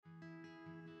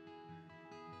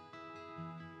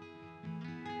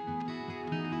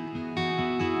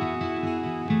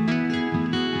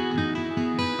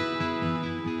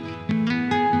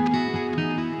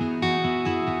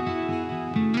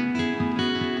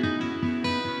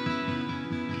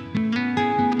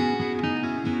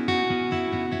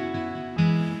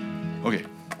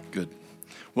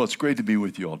Well, it's great to be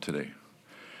with you all today.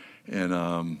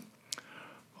 And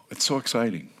it's so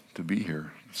exciting to be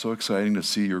here. It's so exciting to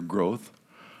see your growth.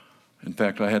 In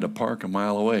fact, I had to park a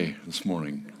mile away this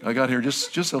morning. I got here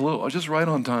just right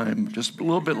on time, just a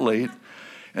little bit late,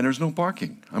 and there's no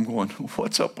parking. I'm going,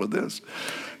 what's up with this?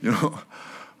 You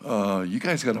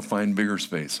guys got to find bigger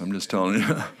space. I'm just telling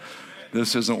you,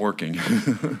 this isn't working.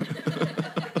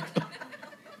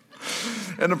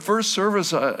 And the first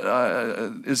service,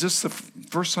 is this the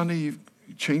first Sunday you're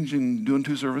doing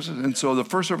two services? And so the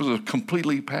first service was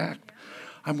completely packed.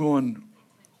 I'm going,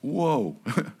 whoa.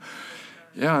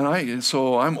 Yeah, and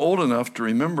so I'm old enough to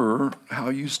remember how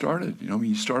you started.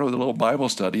 You started with a little Bible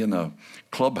study in a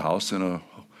clubhouse in a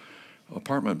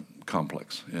apartment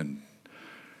complex.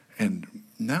 And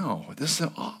now, this is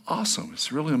awesome.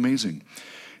 It's really amazing.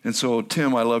 And so,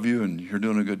 Tim, I love you, and you're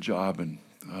doing a good job. And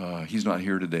he's not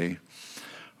here today.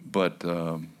 But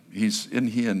he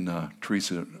and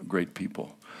Teresa are great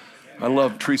people. I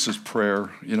love Teresa's prayer.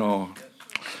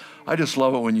 I just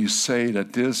love it when you say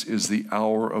that this is the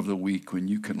hour of the week when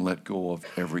you can let go of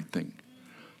everything.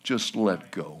 Just let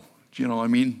go.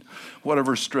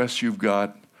 Whatever stress you've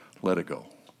got, let it go.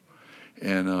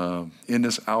 And in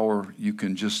this hour, you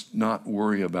can just not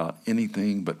worry about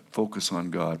anything but focus on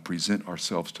God, present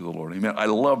ourselves to the Lord. Amen. I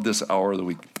love this hour of the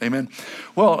week. Amen.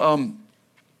 Well,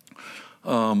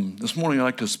 this morning I'd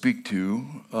like to speak to,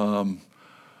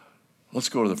 let's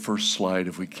go to the first slide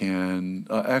if we can.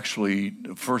 Actually,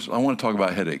 first I want to talk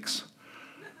about headaches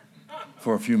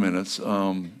for a few minutes. There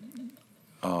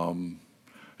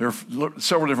are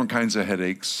several different kinds of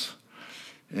headaches,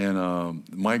 and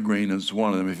migraine is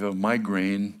one of them. If you have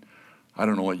migraine, I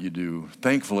don't know what you do.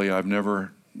 Thankfully, I've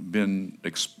never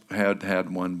had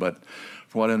one, but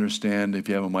from what I understand, if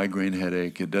you have a migraine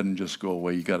headache, it doesn't just go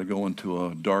away. You got to go into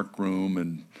a dark room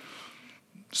and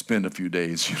spend a few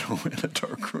days, in a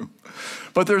dark room.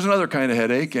 But there's another kind of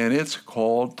headache, and it's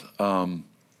called, the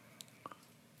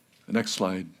next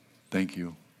slide, thank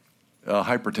you,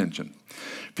 hypertension.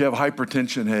 If you have a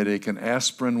hypertension headache, an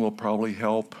aspirin will probably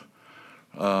help.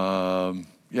 An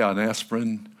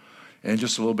aspirin and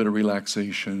just a little bit of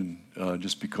relaxation,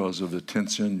 just because of the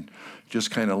tension.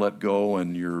 Just kind of let go,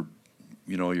 and your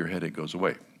headache goes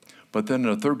away. But then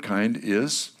the third kind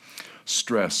is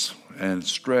stress, and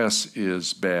stress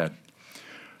is bad.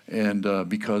 And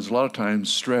because a lot of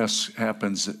times stress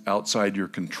happens outside your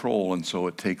control, and so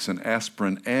it takes an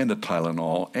aspirin and a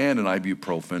Tylenol and an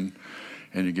ibuprofen,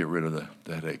 and you get rid of the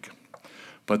headache.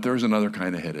 But there's another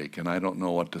kind of headache, and I don't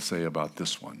know what to say about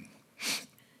this one.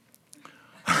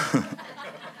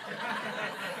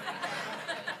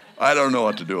 I don't know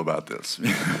what to do about this.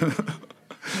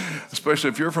 Especially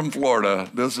if you're from Florida,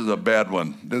 this is a bad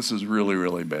one. This is really,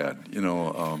 really bad.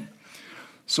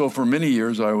 So for many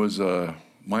years, I was a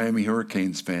Miami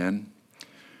Hurricanes fan,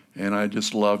 and I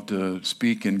just loved to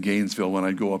speak in Gainesville when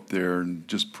I'd go up there and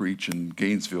just preach in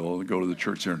Gainesville, go to the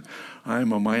church there.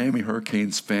 I'm a Miami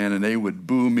Hurricanes fan, and they would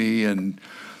boo me, and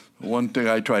one thing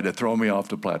I tried to throw me off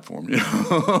the platform,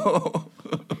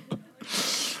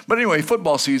 But anyway,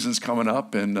 football season's coming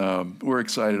up, and we're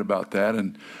excited about that.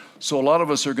 And so a lot of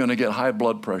us are going to get high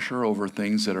blood pressure over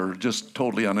things that are just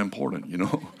totally unimportant,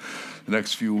 the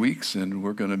next few weeks. And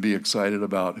we're going to be excited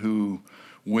about who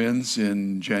wins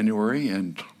in January.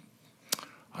 And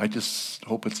I just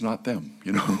hope it's not them,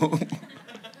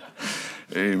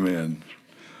 Amen.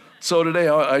 So today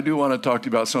I do want to talk to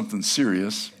you about something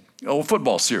serious. Oh,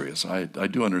 football's serious. I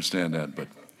do understand that, but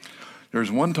there's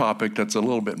one topic that's a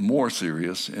little bit more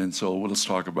serious, and so let's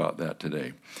talk about that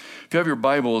today. If you have your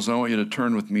Bibles, I want you to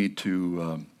turn with me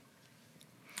to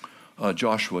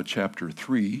Joshua chapter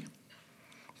 3.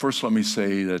 First, let me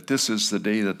say that this is the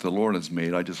day that the Lord has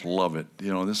made. I just love it.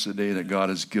 This is the day that God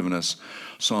has given us.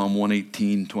 Psalm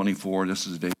 118:24, this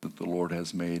is the day that the Lord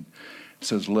has made. It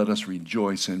says, let us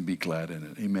rejoice and be glad in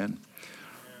it. Amen.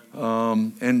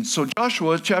 And so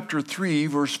Joshua chapter 3,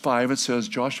 verse 5, it says,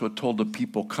 Joshua told the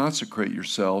people, consecrate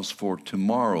yourselves, for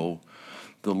tomorrow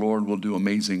the Lord will do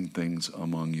amazing things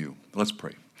among you. Let's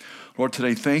pray. Lord,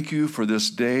 today, thank you for this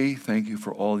day. Thank you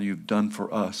for all you've done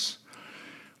for us.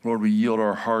 Lord, we yield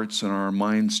our hearts and our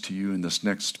minds to you in this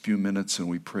next few minutes, and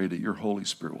we pray that your Holy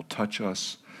Spirit will touch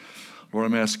us. Lord,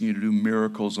 I'm asking you to do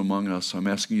miracles among us. I'm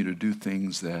asking you to do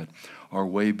things that are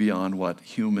way beyond what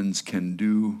humans can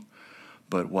do,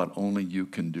 but what only you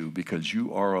can do, because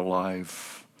you are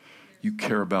alive. You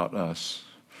care about us.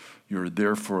 You're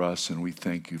there for us, and we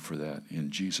thank you for that.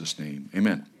 In Jesus' name,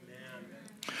 amen.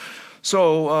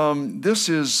 So this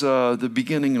is the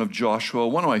beginning of Joshua,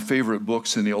 one of my favorite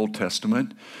books in the Old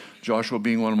Testament. Joshua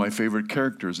being one of my favorite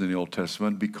characters in the Old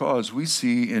Testament, because we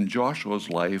see in Joshua's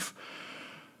life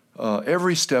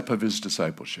every step of his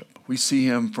discipleship. We see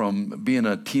him from being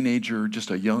a teenager,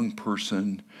 just a young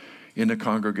person in the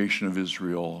congregation of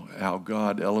Israel, how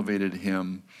God elevated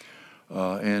him.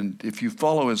 And if you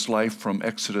follow his life from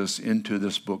Exodus into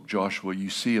this book, Joshua, you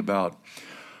see about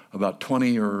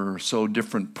 20 or so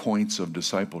different points of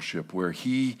discipleship where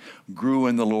he grew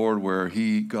in the Lord, where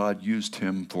God used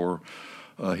him for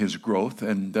his growth.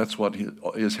 And that's what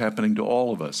is happening to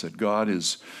all of us, that God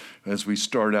is, as we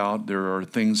start out, there are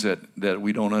things that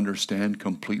we don't understand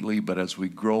completely, but as we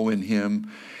grow in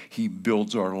him, he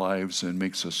builds our lives and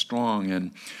makes us strong.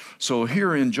 And so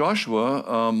here in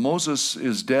Joshua, Moses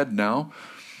is dead now,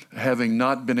 having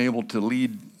not been able to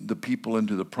lead the people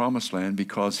into the promised land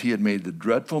because he had made the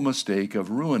dreadful mistake of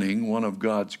ruining one of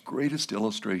God's greatest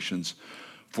illustrations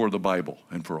for the Bible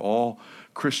and for all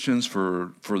Christians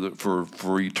for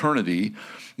eternity.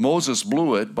 Moses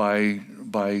blew it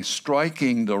by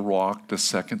striking the rock the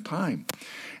second time.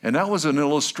 And that was an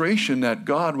illustration that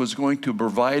God was going to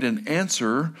provide an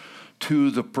answer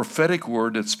to the prophetic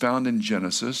word that's found in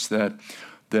Genesis, that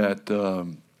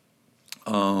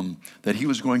he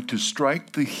was going to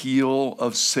strike the heel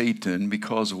of Satan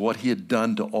because of what he had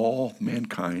done to all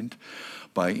mankind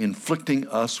by inflicting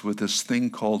us with this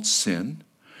thing called sin.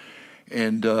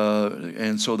 And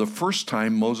so the first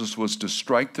time Moses was to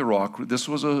strike the rock, this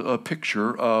was a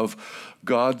picture of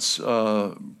God's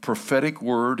prophetic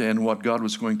word and what God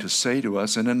was going to say to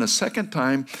us. And then the second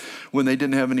time, when they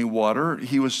didn't have any water,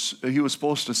 he was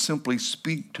supposed to simply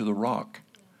speak to the rock,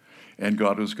 and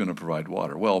God was going to provide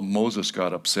water. Well, Moses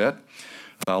got upset.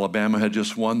 Alabama had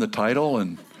just won the title,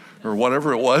 or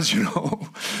whatever it was,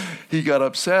 He got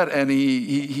upset, and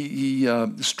he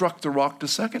struck the rock the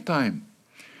second time.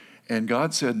 And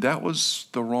God said, that was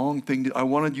the wrong thing. I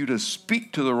wanted you to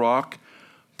speak to the rock,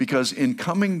 because in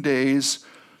coming days,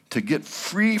 to get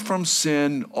free from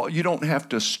sin, you don't have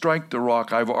to strike the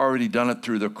rock. I've already done it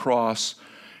through the cross,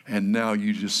 and now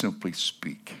you just simply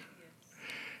speak.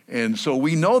 And so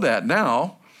we know that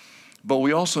now, but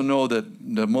we also know that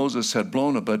Moses had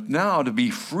blown it. But now to be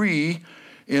free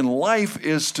in life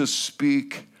is to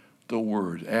speak the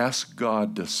word. Ask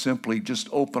God to simply just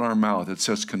open our mouth. It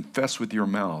says confess with your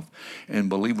mouth and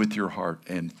believe with your heart,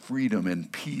 and freedom and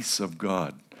peace of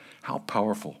God. How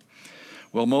powerful.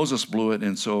 Well, Moses blew it,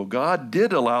 and so God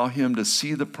did allow him to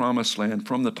see the promised land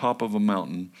from the top of a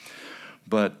mountain,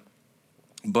 but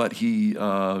he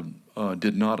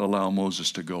did not allow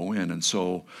Moses to go in. And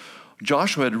so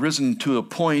Joshua had risen to a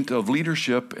point of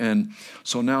leadership, and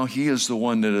so now he is the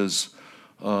one that is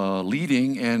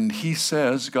leading, and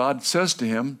God says to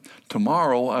him,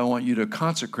 tomorrow I want you to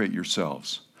consecrate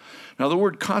yourselves. Now the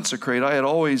word consecrate, I had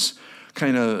always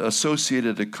kind of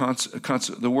associated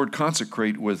the word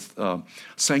consecrate with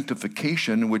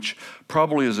sanctification, which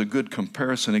probably is a good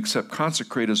comparison, except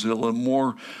consecrate is a little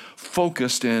more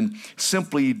focused and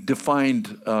simply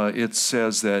defined. It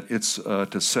says that it's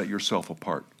to set yourself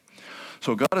apart.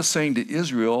 So God is saying to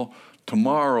Israel,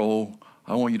 tomorrow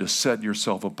I want you to set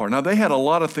yourself apart. Now, they had a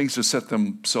lot of things to set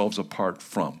themselves apart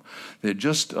from. They had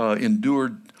just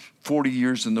endured 40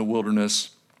 years in the wilderness.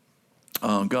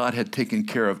 God had taken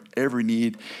care of every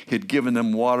need. He had given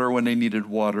them water when they needed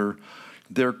water.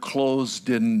 Their clothes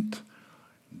didn't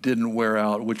wear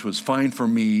out, which was fine for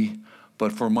me,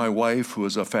 but for my wife, who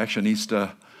is a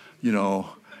fashionista,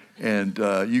 and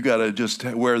you got to just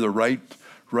wear the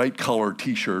right color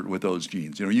T-shirt with those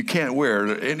jeans. You can't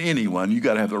wear any one. You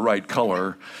got to have the right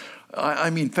color. I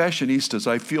mean, fashionistas,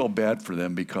 I feel bad for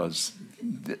them because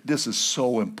this is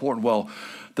so important. Well,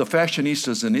 the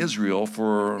fashionistas in Israel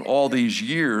for all these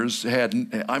years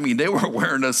they were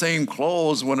wearing the same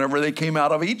clothes whenever they came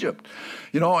out of Egypt,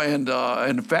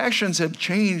 and fashions had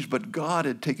changed, but God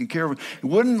had taken care of it. He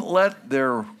wouldn't let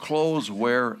their clothes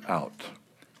wear out.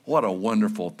 What a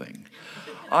wonderful thing.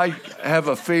 I have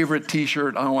a favorite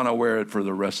T-shirt. I want to wear it for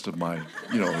the rest of my,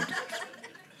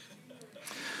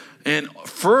 And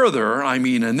further,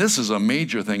 and this is a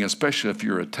major thing, especially if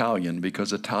you're Italian,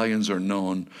 because Italians are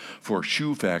known for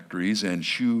shoe factories and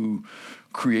shoe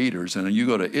creators. And you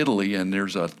go to Italy, and there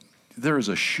is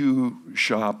a shoe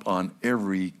shop on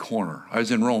every corner. I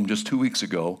was in Rome just 2 weeks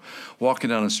ago, walking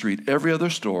down the street. Every other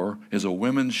store is a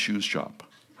women's shoe shop.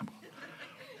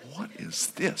 What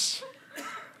is this?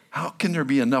 How can there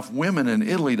be enough women in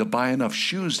Italy to buy enough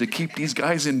shoes to keep these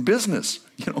guys in business?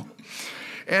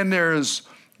 And there's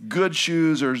good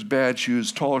shoes, there's bad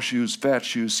shoes, tall shoes, fat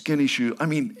shoes, skinny shoes.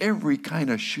 Every kind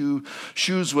of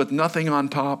shoes with nothing on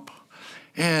top.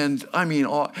 And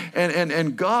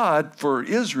and God for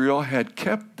Israel had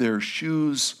kept their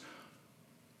shoes.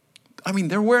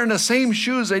 They're wearing the same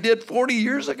shoes they did 40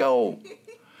 years ago.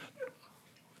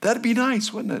 That'd be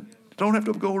nice, wouldn't it? Don't have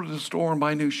to go to the store and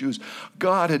buy new shoes.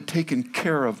 God had taken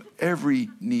care of every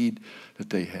need that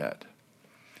they had.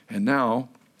 And now,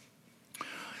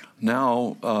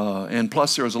 and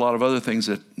plus there was a lot of other things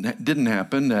that didn't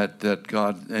happen that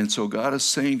God, and so God is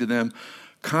saying to them,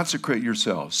 consecrate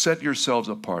yourselves, set yourselves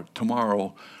apart.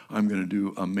 Tomorrow I'm going to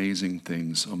do amazing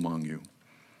things among you.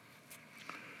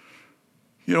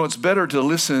 You know, it's better to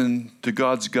listen to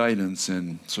God's guidance,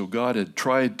 and so God had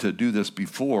tried to do this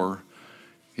before.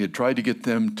 He had tried to get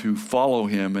them to follow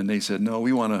him, and they said, no,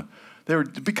 we want to,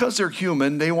 because they're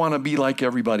human, they want to be like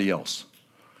everybody else.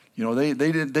 You know, they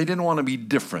didn't want to be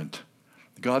different.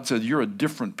 God said, you're a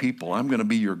different people. I'm going to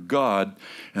be your God,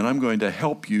 and I'm going to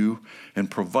help you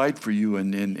and provide for you,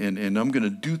 and I'm going to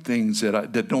do things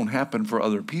that don't happen for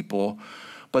other people.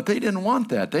 But they didn't want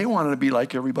that. They wanted to be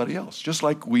like everybody else, just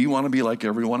like we want to be like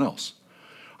everyone else.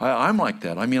 I'm like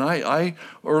that. I mean, I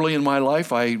early in my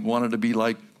life, I wanted to be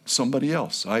like somebody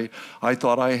else. I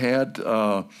thought I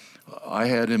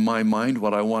had in my mind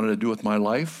what I wanted to do with my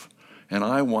life, and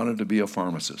I wanted to be a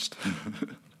pharmacist.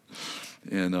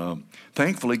 And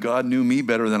thankfully, God knew me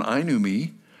better than I knew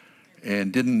me,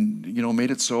 and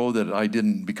made it so that I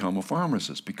didn't become a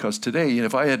pharmacist. Because today,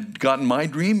 if I had gotten my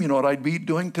dream, you know what I'd be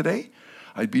doing today?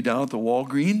 I'd be down at the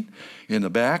Walgreens in the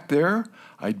back there.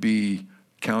 I'd be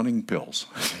counting pills.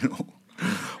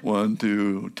 1,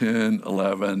 2, 10,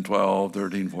 11, 12,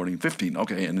 13, 14, 15.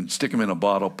 Okay, and then stick them in a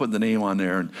bottle, put the name on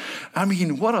there. And I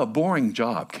mean, what a boring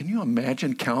job. Can you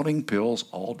imagine counting pills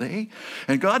all day?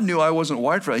 And God knew I wasn't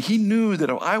wired for that. He knew that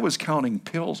if I was counting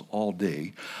pills all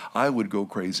day, I would go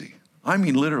crazy. I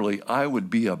mean, literally, I would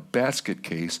be a basket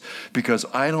case because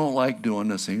I don't like doing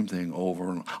the same thing over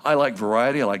and I like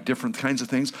variety. I like different kinds of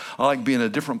things. I like being in a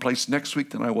different place next week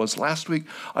than I was last week.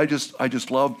 I just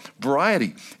love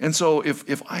variety. And so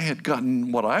if I had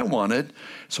gotten what I wanted,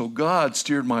 so God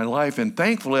steered my life, and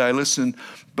thankfully I listened.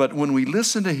 But when we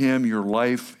listen to him, your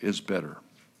life is better.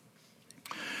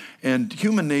 And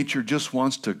human nature just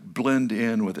wants to blend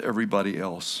in with everybody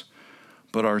else.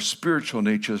 But our spiritual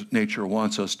nature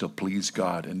wants us to please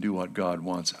God and do what God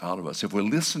wants out of us. If we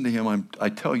listen to him, I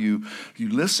tell you, if you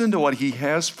listen to what he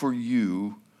has for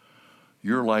you,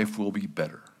 your life will be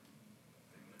better.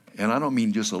 And I don't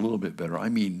mean just a little bit better. I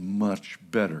mean much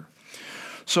better.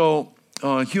 So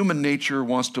human nature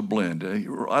wants to blend.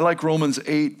 I like Romans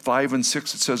 8, 5, and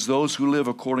 6. It says, those who live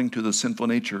according to the sinful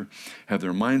nature have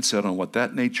their mind set on what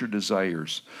that nature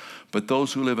desires. But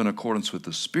those who live in accordance with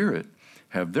the Spirit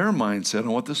have their mind set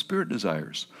on what the Spirit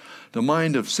desires. The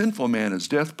mind of sinful man is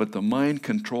death, but the mind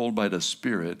controlled by the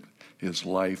Spirit is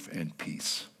life and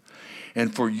peace.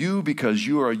 And for you, because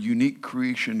you are a unique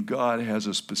creation, God has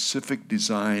a specific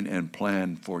design and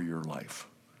plan for your life.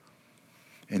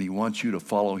 And he wants you to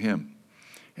follow him.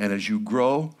 And as you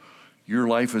grow, your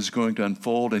life is going to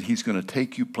unfold, and he's going to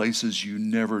take you places you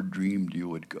never dreamed you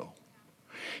would go.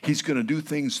 He's going to do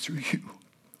things through you,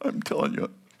 I'm telling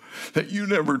you, that you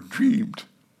never dreamed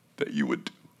that you would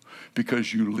do,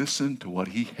 because you listened to what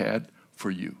he had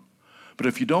for you. But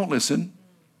if you don't listen,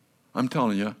 I'm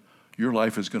telling you, your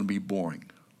life is going to be boring.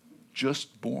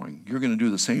 Just boring. You're going to do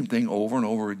the same thing over and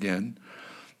over again.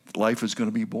 Life is going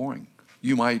to be boring.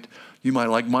 You might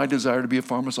like my desire to be a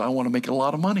pharmacist. I want to make a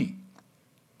lot of money.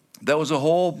 That was the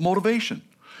whole motivation.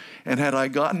 And had I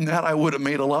gotten that, I would have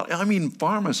made a lot. I mean,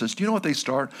 pharmacists, do you know what they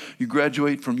start? You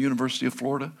graduate from University of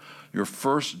Florida. Your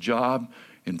first job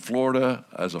in Florida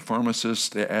as a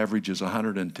pharmacist, the average is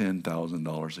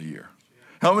 $110,000 a year.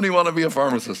 How many want to be a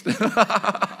pharmacist?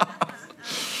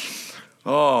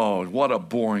 Oh, what a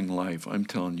boring life, I'm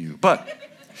telling you. But,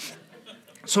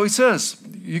 so he says,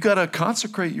 you got to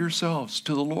consecrate yourselves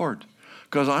to the Lord,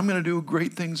 because I'm going to do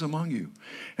great things among you.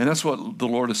 And that's what the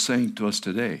Lord is saying to us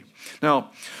today.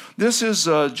 Now, this is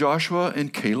Joshua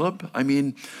and Caleb. I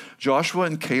mean, Joshua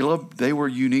and Caleb, they were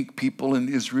unique people in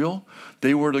Israel.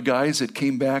 They were the guys that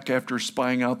came back after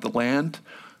spying out the land.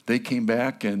 They came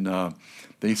back and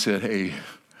they said, hey,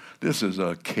 this is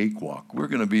a cakewalk. We're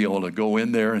going to be able to go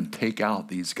in there and take out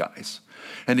these guys.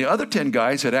 And the other 10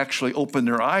 guys had actually opened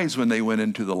their eyes when they went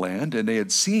into the land, and they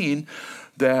had seen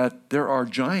that there are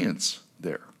giants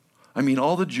there. I mean,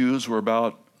 all the Jews were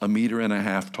about 1.5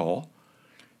 meters tall,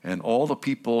 and all the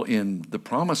people in the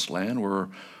promised land were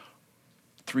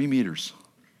 3 meters.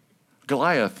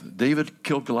 Goliath, David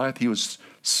killed Goliath. He was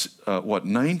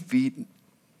 9 feet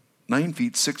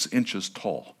 6 inches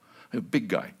tall, a big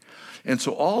guy. And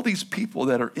so all these people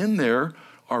that are in there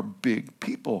are big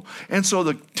people. And so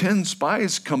the 10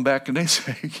 spies come back and they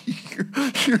say,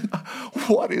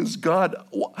 what is God?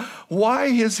 Why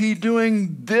is he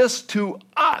doing this to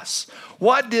us?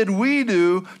 What did we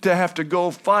do to have to go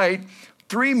fight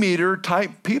 3-meter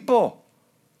type people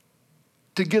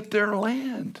to get their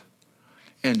land.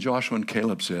 And Joshua and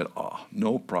Caleb said,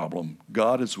 no problem.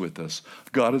 God is with us.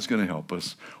 God is going to help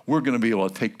us. We're going to be able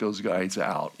to take those guys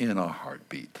out in a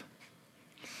heartbeat.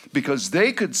 Because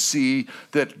they could see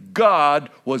that God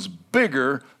was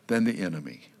bigger than the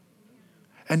enemy.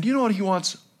 And do you know what he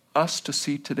wants us to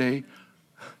see today?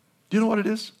 Do you know what it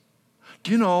is?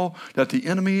 Do you know that the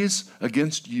enemies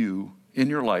against you in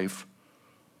your life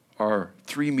are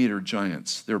 3-meter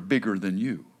giants? They're bigger than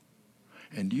you.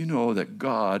 And you know that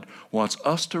God wants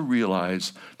us to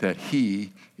realize that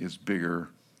he is bigger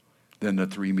than the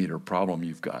 3-meter problem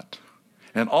you've got.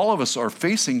 And all of us are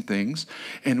facing things,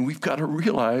 and we've got to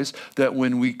realize that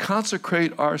when we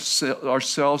consecrate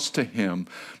ourselves to him,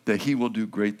 that he will do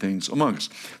great things among us.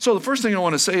 So the first thing I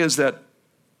want to say is that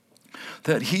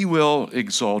he will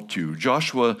exalt you.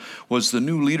 Joshua was the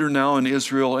new leader now in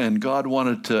Israel, and God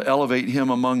wanted to elevate him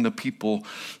among the people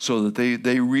so that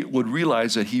they would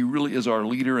realize that he really is our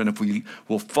leader, and if we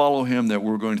will follow him, that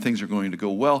things are going to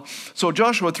go well. So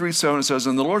Joshua 3:7 says,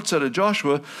 "And the Lord said to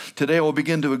Joshua, today I will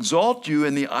begin to exalt you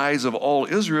in the eyes of all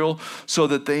Israel, so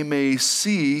that they may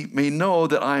know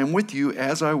that I am with you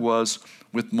as I was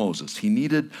with Moses." He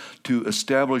needed to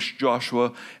establish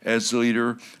Joshua as the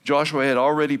leader. Joshua had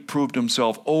already proved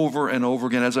himself over and over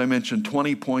again. As I mentioned,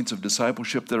 20 points of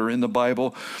discipleship that are in the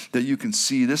Bible that you can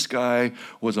see. This guy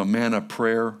was a man of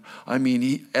prayer. I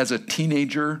mean, as a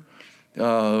teenager,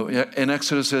 in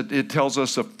Exodus, it tells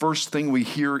us the first thing we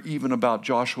hear even about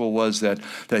Joshua was that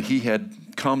he had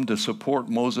come to support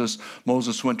Moses.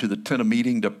 Moses went to the tent of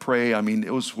meeting to pray. I mean,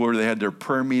 it was where they had their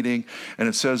prayer meeting. And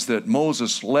it says that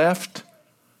Moses left,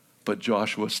 but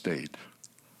Joshua stayed.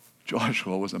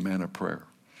 Joshua was a man of prayer.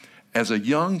 As a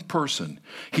young person,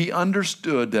 he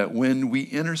understood that when we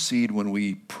intercede, when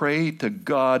we pray to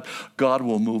God, God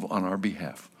will move on our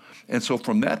behalf. And so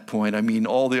from that point, I mean,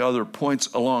 all the other points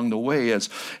along the way,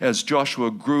 as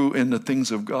Joshua grew in the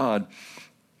things of God,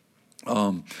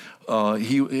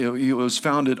 he was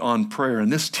founded on prayer.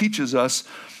 And this teaches us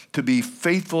to be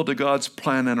faithful to God's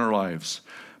plan in our lives.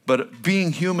 But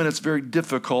being human, it's very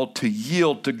difficult to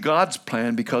yield to God's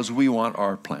plan because we want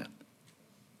our plan.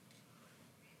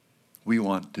 We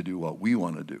want to do what we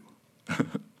want to do.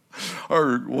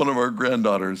 One of our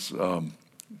granddaughters,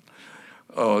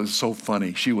 it's so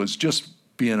funny. She was just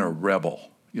being a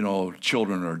rebel. You know,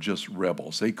 children are just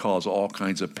rebels. They cause all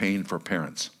kinds of pain for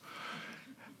parents.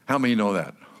 How many know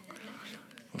that?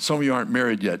 Some of you aren't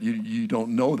married yet. You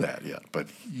don't know that yet, but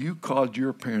you caused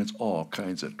your parents all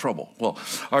kinds of trouble. Well,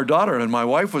 our daughter and my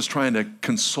wife was trying to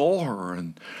console her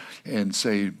and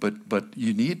say, but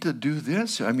you need to do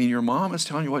this. I mean, your mom is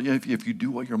telling you what, if you do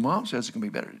what your mom says, it can be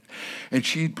better. And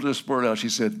she just blurted out, she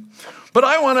said, but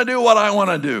I want to do what I want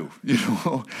to do, you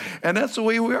know. And that's the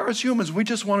way we are as humans. We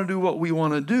just want to do what we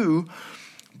want to do.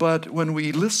 But when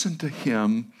we listen to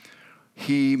him,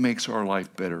 he makes our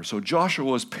life better. So Joshua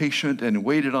was patient and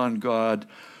waited on God,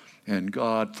 and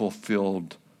God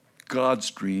fulfilled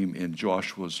God's dream in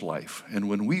Joshua's life. And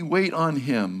when we wait on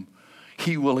him,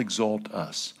 he will exalt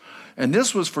us. And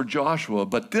this was for Joshua,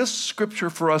 but this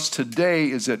scripture for us today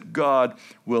is that God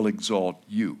will exalt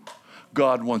you.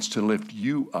 God wants to lift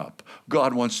you up.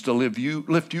 God wants to lift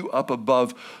you up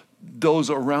above those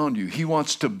around you. He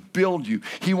wants to build you.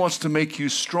 He wants to make you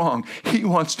strong. He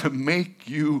wants to make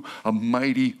you a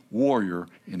mighty warrior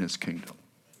in his kingdom.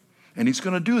 And he's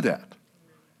going to do that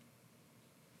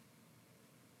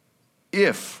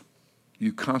if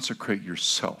you consecrate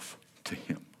yourself to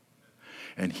him.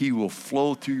 And he will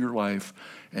flow through your life,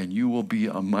 and you will be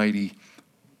a mighty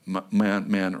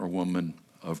man or woman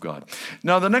of God.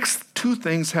 Now, the next two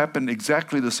things happened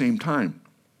exactly the same time.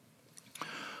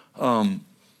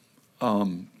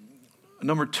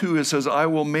 Number 2, it says, I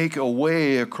will make a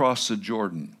way across the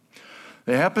Jordan.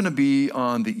 They happen to be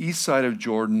on the east side of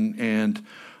Jordan, and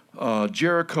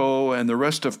Jericho and the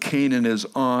rest of Canaan is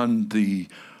on the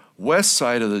west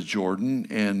side of the Jordan,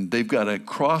 and they've got to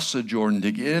cross the Jordan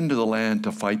to get into the land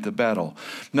to fight the battle.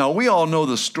 Now, we all know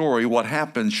the story. What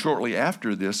happens shortly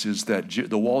after this is that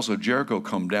the walls of Jericho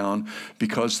come down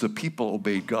because the people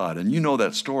obeyed God. And you know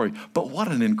that story. But what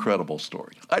an incredible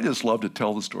story. I just love to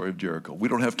tell the story of Jericho. We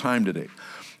don't have time today.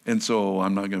 And so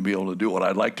I'm not going to be able to do what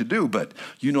I'd like to do. But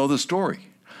you know the story,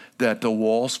 that the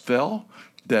walls fell,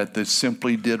 that they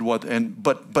simply did what,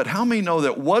 but how many know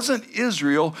that wasn't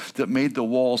Israel that made the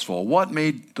walls fall? What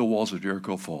made the walls of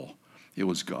Jericho fall? It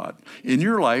was God. In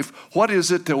your life, what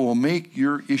is it that will make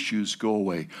your issues go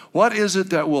away? What is it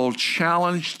that will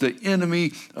challenge the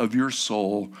enemy of your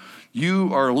soul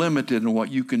You are limited in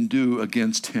what you can do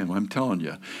against him. I'm telling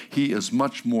you, he is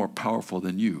much more powerful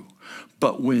than you.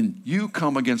 But when you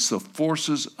come against the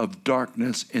forces of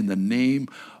darkness in the name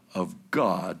of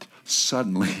God,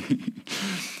 suddenly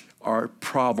our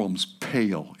problems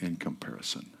pale in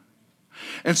comparison.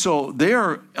 And so they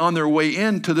are on their way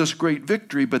into this great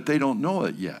victory, but they don't know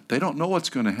it yet. They don't know what's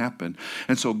going to happen.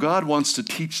 And so God wants to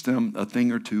teach them a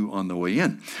thing or two on the way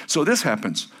in. So this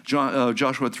happens.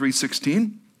 Joshua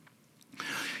 3:16.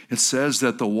 It says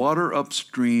that the water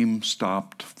upstream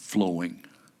stopped flowing.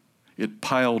 It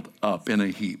piled up in a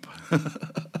heap.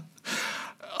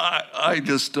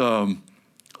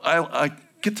 I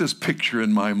get this picture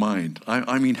in my mind.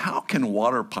 I mean, how can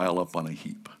water pile up on a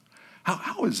heap?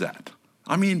 How is that?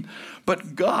 I mean,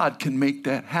 but God can make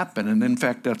that happen. And in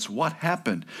fact, that's what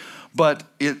happened. But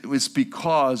it was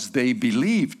because they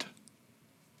believed.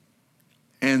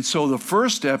 And so the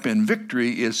first step in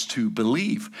victory is to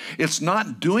believe. It's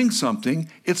not doing something,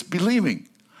 it's believing.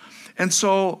 And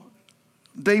so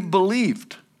they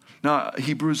believed. Now,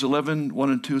 Hebrews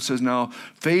 11:1-2 says, now,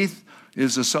 faith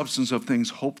is the substance of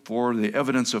things hoped for, the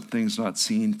evidence of things not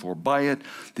seen, for by it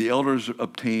the elders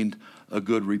obtained a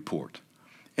good report.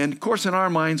 And of course, in our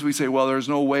minds, we say, well, there's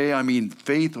no way. I mean,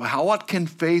 faith, what can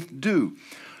faith do?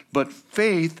 But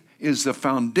faith is the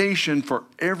foundation for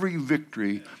every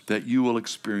victory that you will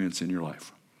experience in your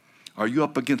life. Are you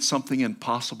up against something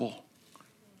impossible?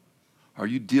 Are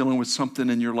you dealing with something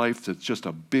in your life that's just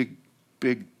a big,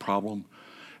 big problem?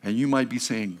 And you might be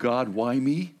saying, God, why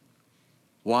me?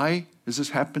 Why has this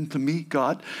happened to me,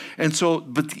 God? And so,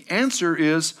 but the answer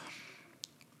is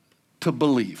to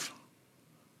believe.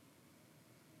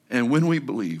 And when we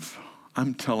believe,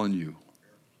 I'm telling you,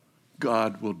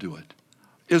 God will do it.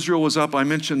 Israel was up. I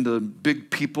mentioned the big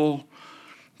people.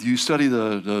 You study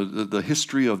the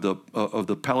history of the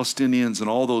Palestinians and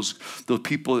all those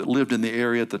people that lived in the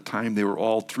area at the time. They were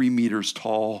all 3 meters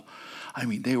tall. I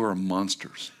mean, they were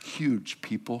monsters, huge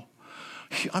people.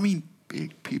 I mean,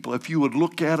 big people. If you would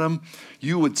look at them,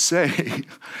 you would say,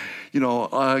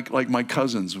 like my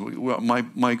cousins.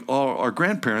 Our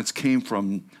grandparents came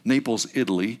from Naples,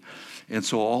 Italy, and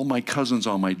so all my cousins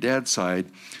on my dad's side,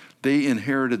 they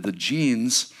inherited the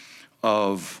genes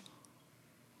of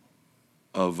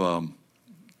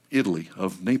Italy,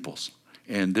 of Naples.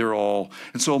 And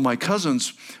so my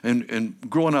cousins, and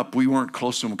growing up, we weren't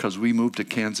close to them because we moved to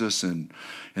Kansas and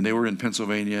they were in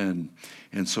Pennsylvania.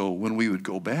 And so when we would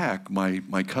go back,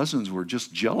 my cousins were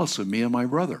just jealous of me and my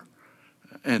brother.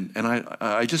 And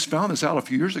I just found this out a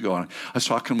few years ago. And I was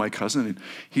talking to my cousin, and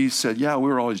he said, yeah, we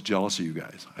were always jealous of you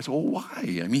guys. I said, well,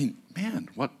 why? I mean, man,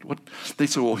 what? They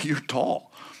said, well, you're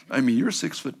tall. I mean, you're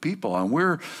 6 foot people, and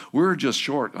we're just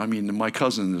short. I mean, my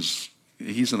cousin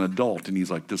he's an adult, and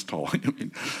he's like this tall.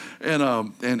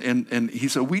 And he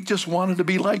said, we just wanted to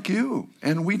be like you,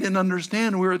 and we didn't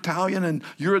understand. We're Italian, and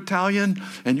you're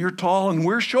tall, and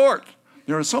we're short.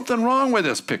 There's something wrong with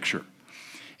this picture.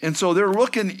 And so they're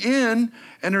looking in,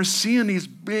 and they're seeing these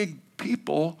big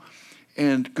people,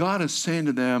 and God is saying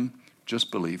to them,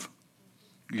 just believe.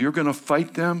 You're going to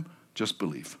fight them, just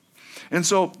believe. And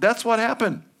so that's what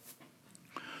happened.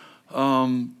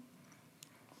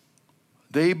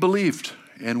 They believed,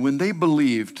 and when they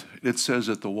believed, it says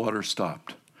that the water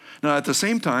stopped. Now, at the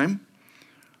same time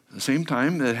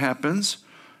that happens,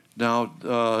 now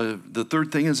the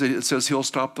third thing is that it says he'll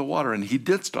stop the water, and he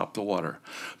did stop the water.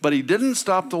 But he didn't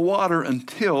stop the water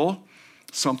until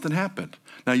something happened.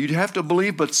 Now, you'd have to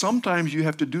believe, but sometimes you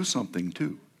have to do something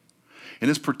too. In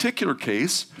this particular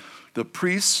case, the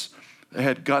priests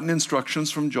had gotten instructions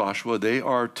from Joshua. They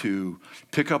are to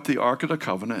pick up the Ark of the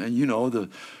Covenant, and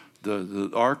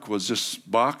the ark was this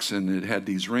box, and it had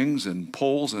these rings and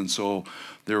poles, and so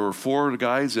there were 4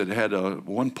 guys that had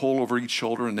one pole over each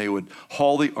shoulder, and they would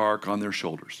haul the ark on their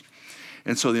shoulders.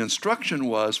 And so the instruction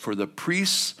was for the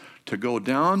priests to go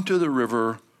down to the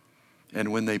river,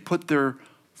 and when they put their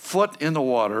foot in the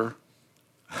water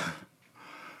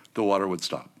would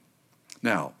stop.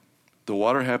 Now, the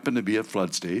water happened to be at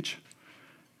flood stage,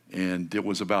 and it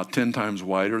was about 10 times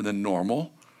wider than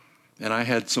normal. And I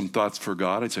had some thoughts for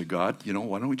God. I'd say, God,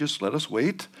 why don't we just let us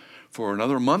wait for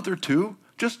another month or two?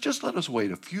 Just let us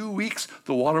wait. A few weeks,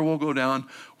 the water will go down.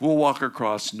 We'll walk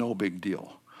across, no big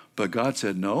deal. But God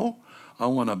said, no, I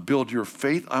want to build your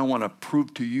faith. I want to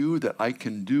prove to you that I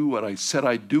can do what I said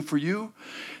I'd do for you.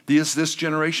 This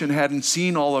generation hadn't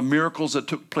seen all the miracles that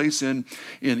took place in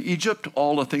Egypt,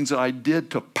 all the things that I did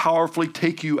to powerfully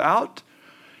take you out.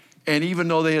 And even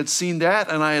though they had seen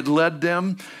that, and I had led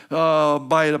them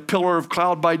by a pillar of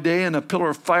cloud by day and a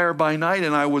pillar of fire by night,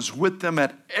 and I was with them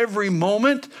at every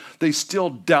moment, they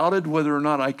still doubted whether or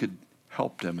not I could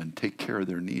help them and take care of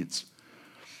their needs.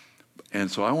 And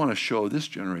so I want to show this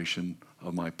generation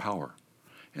of my power.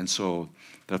 And so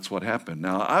that's what happened.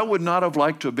 Now, I would not have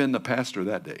liked to have been the pastor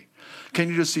that day. Can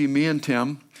you just see me and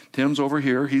Tim? Tim's over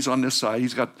here. He's on this side.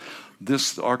 He's got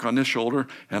this ark on this shoulder,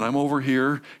 and I'm over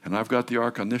here, and I've got the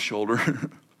ark on this shoulder.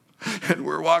 And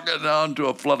we're walking down to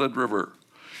a flooded river.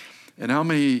 And how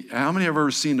many have ever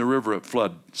seen the river at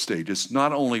flood stage? It's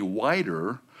not only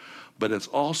wider, but it's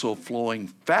also flowing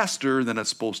faster than it's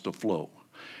supposed to flow.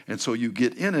 And so you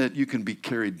get in it, you can be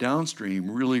carried downstream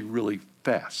really, really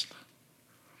fast.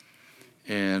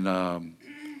 And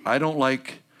I don't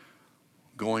like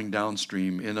going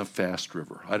downstream in a fast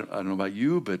river. I don't know about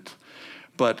you,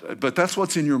 but that's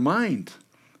what's in your mind.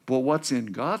 Well, what's in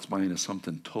God's mind is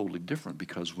something totally different,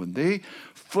 because when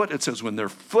it says when their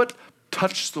foot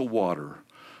touched the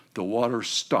water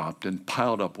stopped and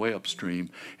piled up way upstream,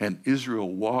 and Israel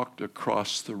walked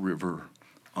across the river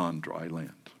on dry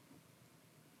land.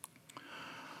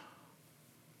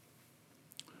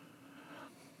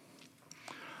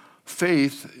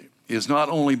 Faith is not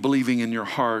only believing in your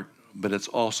heart, but it's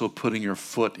also putting your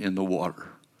foot in the water.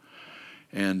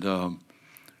 And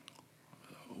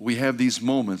we have these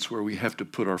moments where we have to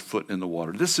put our foot in the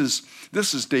water. This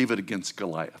is David against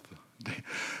Goliath.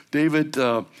 David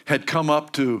had come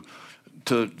up to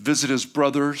visit his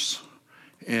brothers,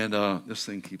 and this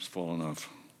thing keeps falling off.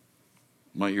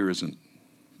 My ear isn't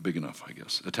big enough, I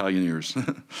guess. Italian ears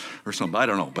or something. I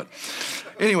don't know. But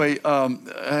anyway,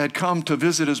 had come to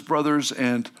visit his brothers,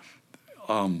 and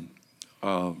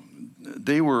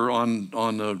they were on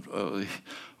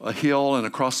a hill, and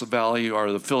across the valley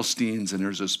are the Philistines, and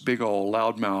there's this big old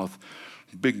loudmouth,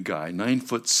 big guy, 9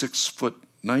 foot 6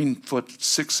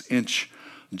 inch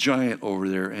giant over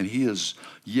there, and he is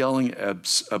yelling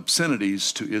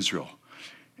obscenities to Israel.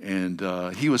 And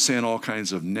he was saying all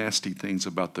kinds of nasty things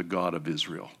about the God of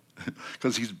Israel,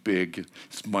 because he's big,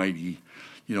 he's mighty,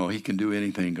 he can do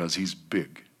anything because he's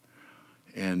big.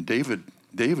 And David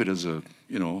is a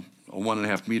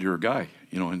 1.5 meter guy,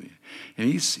 and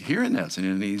he's hearing this,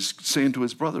 and he's saying to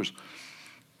his brothers,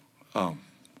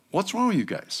 "What's wrong with you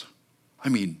guys? I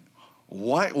mean,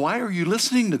 why are you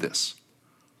listening to this?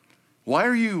 Why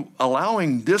are you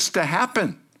allowing this to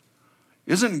happen?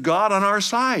 Isn't God on our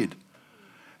side?"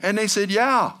 And they said,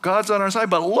 "Yeah, God's on our side,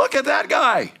 but look at that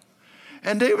guy."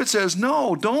 And David says,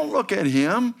 "No, don't look at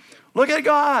him. Look at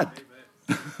God."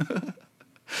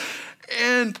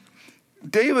 And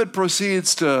David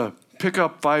proceeds to pick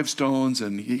up 5 stones,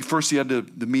 and first he had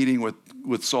the meeting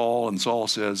with Saul, and Saul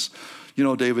says,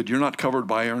 "David, you're not covered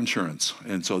by our insurance,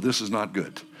 and so this is not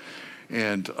good."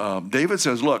 And David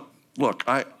says, look,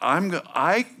 I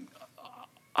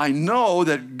know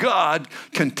that God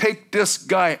can take this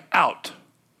guy out.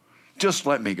 Just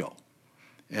let me go.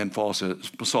 And Saul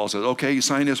says, "Okay, you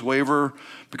sign this waiver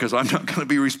because I'm not going to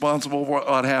be responsible for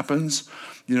what happens."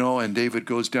 And David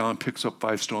goes down, picks up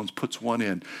 5 stones, puts one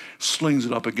in, slings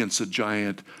it up against the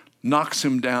giant, knocks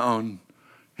him down,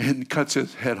 and cuts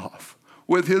his head off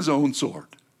with his own sword.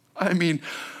 I mean,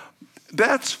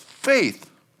 that's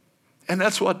faith. And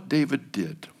that's what David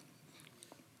did.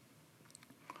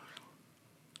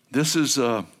 This is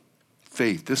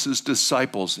faith. This is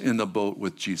disciples in the boat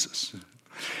with Jesus.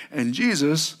 And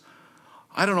Jesus,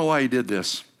 I don't know why he did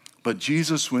this, but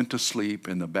Jesus went to sleep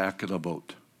in the back of the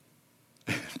boat.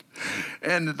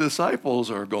 And the disciples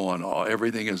are going, "Oh,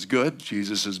 everything is good.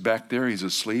 Jesus is back there. He's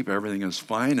asleep. Everything is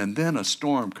fine." And then a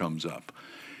storm comes up.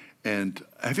 And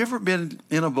have you ever been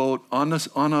in a boat on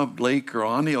a lake or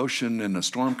on the ocean, and a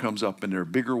storm comes up and there are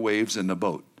bigger waves in the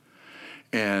boat?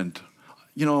 And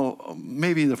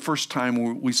maybe the first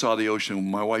time we saw the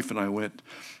ocean, my wife and I we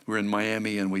were in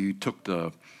Miami, and we took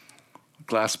the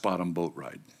glass bottom boat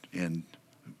ride. And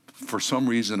for some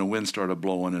reason, the wind started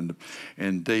blowing,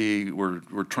 and they were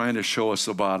trying to show us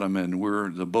the bottom, and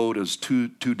the boat is two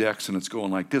decks, and it's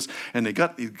going like this. And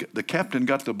the captain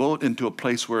got the boat into a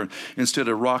place where instead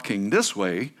of rocking this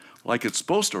way, like it's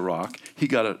supposed to rock, he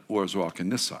was rocking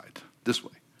this side, this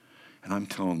way. And I'm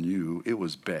telling you, it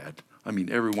was bad. I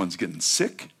mean, everyone's getting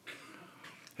sick.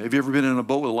 Have you ever been in a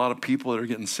boat with a lot of people that are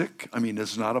getting sick? I mean,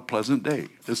 this is not a pleasant day.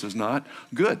 This is not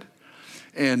good.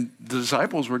 And the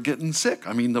disciples were getting sick.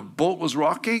 I mean, the boat was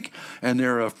rocking, and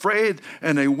they're afraid,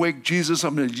 and they wake Jesus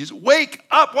up, and Jesus, "Wake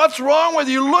up, what's wrong with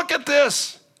you? Look at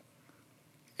this."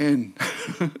 And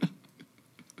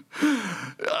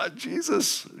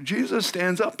Jesus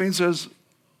stands up and he says,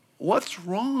 "What's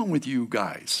wrong with you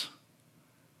guys?"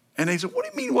 And they said, "What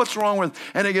do you mean, what's wrong with?"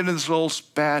 And they get in this little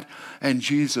spat, and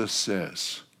Jesus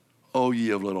says, "Oh,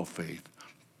 ye of little faith,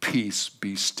 peace,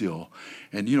 be still."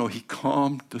 And he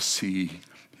calmed the sea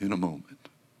in a moment.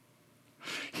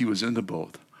 He was into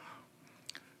both.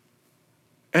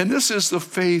 And this is the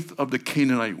faith of the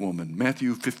Canaanite woman,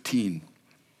 Matthew 15,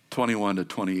 21 to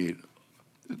 28.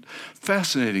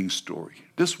 Fascinating story.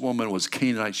 This woman was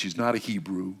Canaanite. She's not a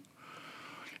Hebrew.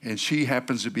 And she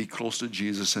happens to be close to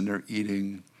Jesus, and they're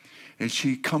eating. And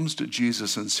she comes to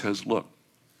Jesus and says, look,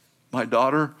 my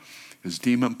daughter is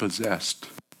demon-possessed.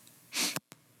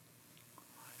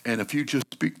 And if you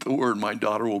just speak the word, my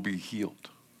daughter will be healed.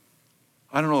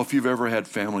 I don't know if you've ever had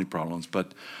family problems,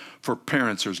 but for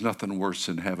parents, there's nothing worse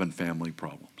than having family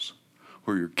problems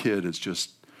where your kid is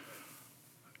just,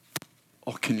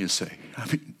 what can you say? I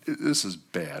mean, this is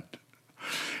bad.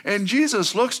 And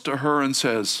Jesus looks to her and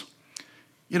says,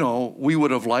 you know, we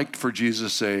would have liked for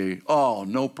Jesus to say, oh,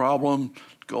 no problem,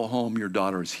 go home, your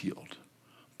daughter is healed.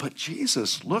 But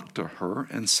Jesus looked to her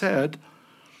and said,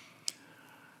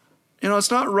 you know,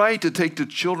 it's not right to take the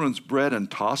children's bread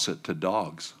and toss it to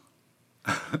dogs.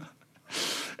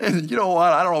 And you know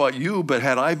what? I don't know about you, but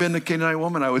had I been the Canaanite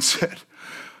woman, I would have said,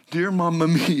 dear Mamma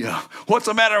Mia, what's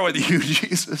the matter with you,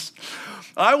 Jesus?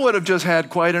 I would have just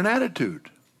had quite an attitude.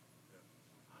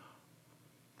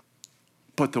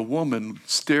 But the woman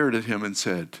stared at him and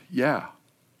said, yeah,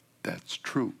 that's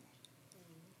true.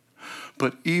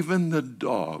 But even the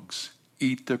dogs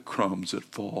eat the crumbs that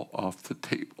fall off the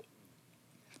table.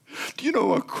 Do you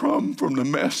know a crumb from the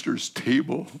master's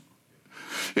table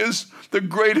is the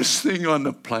greatest thing on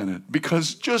the planet,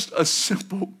 because just a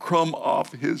simple crumb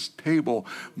off his table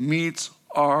meets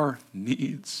our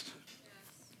needs.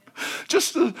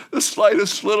 Just the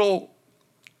slightest little,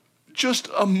 just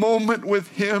a moment with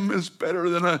him is better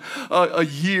than a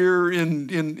year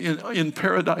in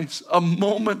paradise. A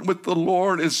moment with the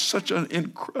Lord is such an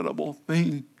incredible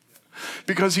thing,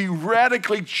 because he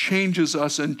radically changes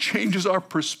us and changes our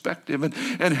perspective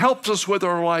and helps us with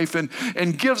our life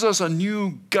and gives us a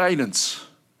new guidance.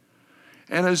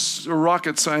 And as a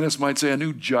rocket scientist might say, a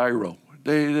new gyro.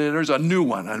 There's a new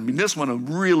one. I mean, this one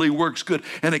really works good,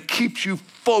 and it keeps you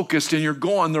focused and you're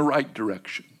going the right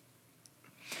direction.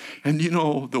 And you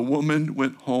know, the woman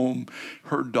went home.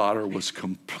 Her daughter was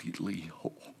completely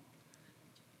whole.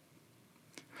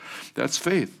 That's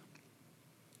faith.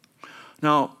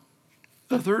 Now,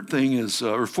 the fourth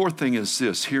thing is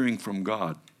this, hearing from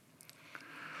God.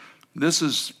 This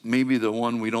is maybe the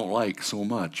one we don't like so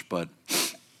much, but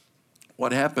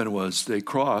what happened was they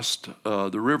crossed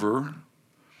the river,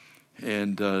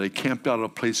 and they camped out at a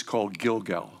place called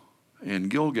Gilgal. And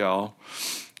Gilgal,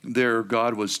 there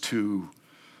God wanted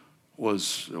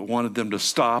them to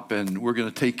stop, and we're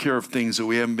going to take care of things that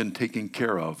we haven't been taking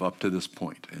care of up to this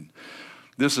point. And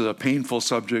this is a painful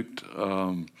subject.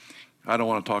 I don't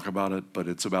want to talk about it, but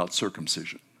it's about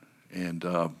circumcision. And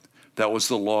that was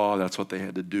the law. That's what they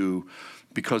had to do.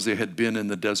 Because they had been in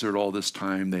the desert all this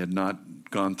time, they had not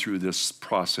gone through this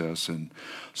process. And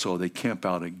so they camp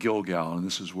out at Gilgal, and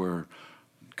this is where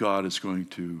God is going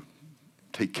to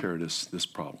take care of this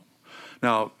problem.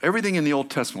 Now, everything in the Old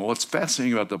Testament, what's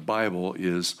fascinating about the Bible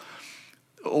is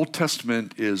the Old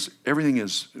Testament everything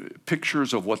is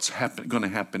pictures of what's going to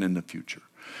happen in the future.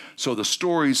 So the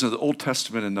stories of the Old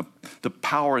Testament and the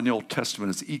power in the Old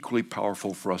Testament is equally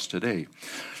powerful for us today.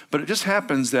 But it just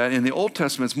happens that in the Old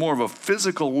Testament, it's more of a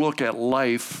physical look at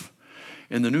life.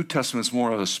 In the New Testament, it's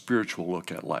more of a spiritual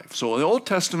look at life. So the Old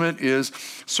Testament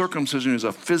circumcision is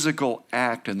a physical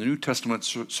act, and the New Testament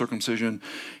circumcision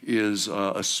is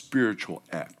a spiritual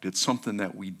act. It's something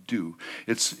that we do.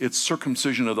 It's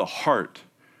circumcision of the heart.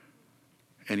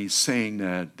 And he's saying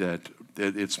that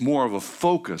it's more of a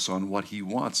focus on what he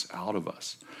wants out of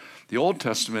us. The Old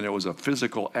Testament, it was a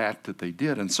physical act that they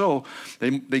did. And so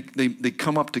they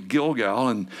come up to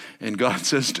Gilgal, and God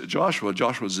says to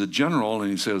Joshua's the general,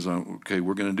 and he says, okay,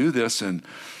 we're going to do this. And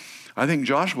I think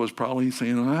Joshua's probably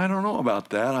saying, I don't know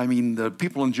about that. I mean, the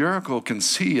people in Jericho can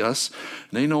see us.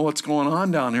 And they know what's going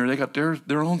on down here. They got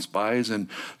their own spies, and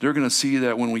they're going to see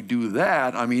that when we do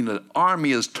that, I mean, the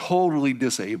army is totally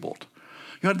disabled.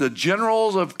 You know, the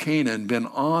generals of Canaan been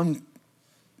on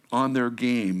their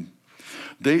game.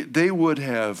 They would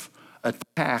have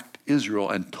attacked Israel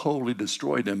and totally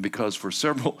destroyed them, because for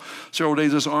several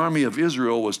days this army of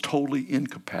Israel was totally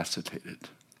incapacitated.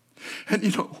 And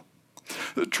you know,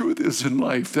 the truth is, in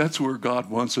life, that's where God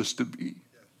wants us to be,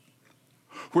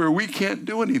 where we can't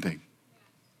do anything.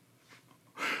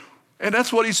 And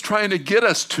that's what he's trying to get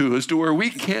us to, is to where we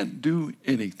can't do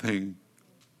anything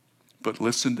but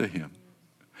listen to him.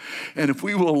 And if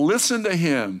we will listen to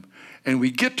him, and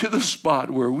we get to the spot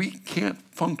where we can't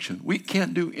function, we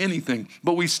can't do anything,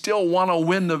 but we still want to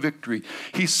win the victory,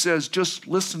 he says, just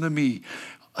listen to me.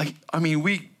 I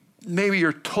mean, maybe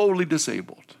you're totally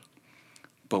disabled,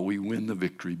 but we win the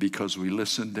victory because we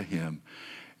listen to him.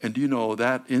 And you know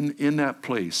that in that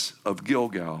place of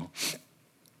Gilgal,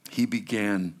 he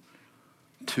began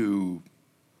to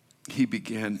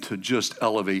just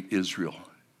elevate Israel.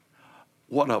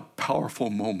 What a powerful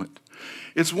moment.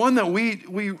 It's one that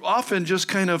we often just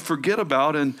kind of forget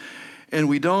about and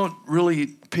we don't really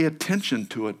pay attention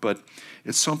to it, but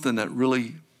it's something that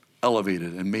really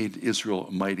elevated and made Israel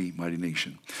a mighty, mighty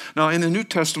nation. Now, in the New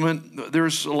Testament,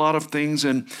 there's a lot of things,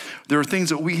 and there are things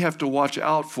that we have to watch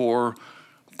out for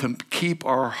to keep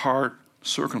our heart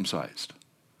circumcised.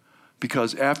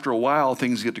 Because after a while,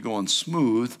 things get to going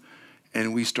smooth,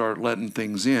 and we start letting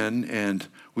things in, and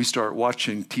we start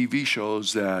watching TV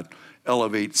shows that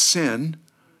elevate sin,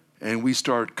 and we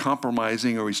start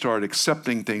compromising or we start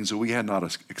accepting things that we had not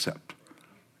accept.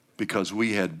 Because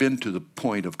we had been to the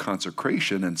point of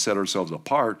consecration and set ourselves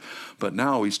apart, but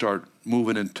now we start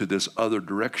moving into this other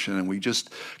direction, and we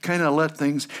just kind of let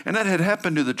things, and that had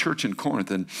happened to the church in Corinth.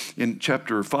 And in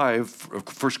chapter 5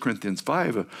 of 1 Corinthians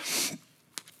 5,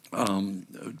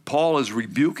 Paul is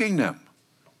rebuking them.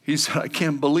 He said, I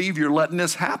can't believe you're letting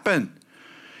this happen.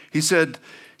 He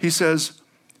says,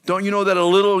 don't you know that a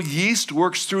little yeast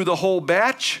works through the whole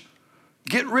batch?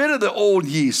 Get rid of the old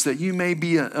yeast that you may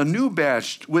be a new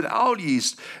batch without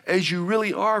yeast as you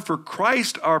really are. For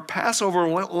Christ, our Passover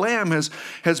lamb,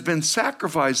 has been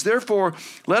sacrificed. Therefore,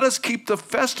 let us keep the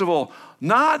festival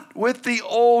not with the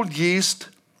old yeast,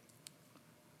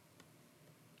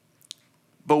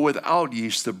 but without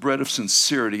yeast, the bread of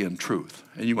sincerity and truth.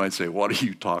 And you might say, what are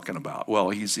you talking about? Well,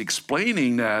 he's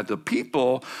explaining that the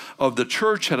people of the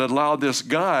church had allowed this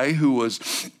guy who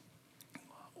was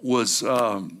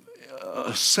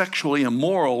sexually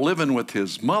immoral, living with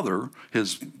his mother,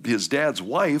 his dad's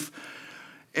wife,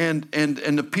 and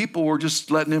the people were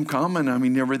just letting him come, and I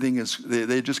mean everything is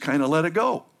they just kind of let it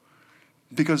go,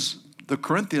 because the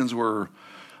Corinthians were,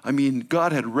 I mean,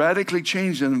 God had radically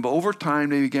changed them, but over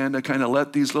time they began to kind of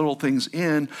let these little things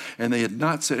in, and they had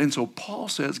not said. And so Paul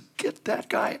says, get that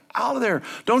guy out of there.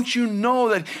 Don't you know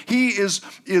that he is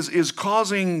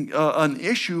causing an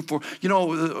issue for, you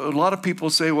know, a lot of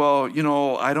people say, well, you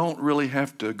know, I don't really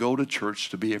have to go to church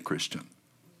to be a Christian.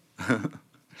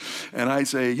 And I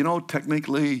say, you know,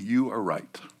 technically you are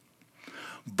right.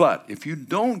 But if you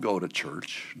don't go to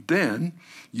church, then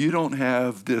you don't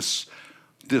have this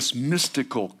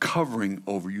mystical covering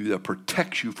over you that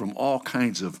protects you from all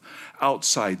kinds of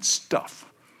outside stuff.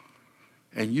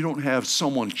 And you don't have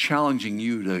someone challenging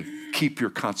you to keep your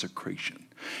consecration.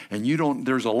 And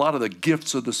there's a lot of the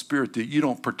gifts of the Spirit that you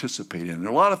don't participate in. There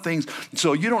are a lot of things,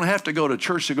 so you don't have to go to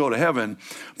church to go to heaven.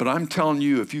 But I'm telling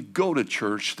you, if you go to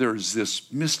church, there's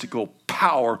this mystical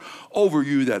power over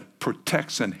you that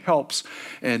protects and helps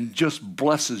and just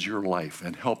blesses your life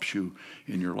and helps you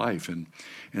in your life. And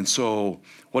so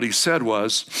what he said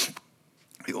was,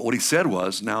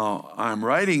 now I'm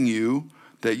writing you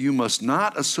that you must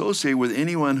not associate with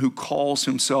anyone who calls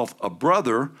himself a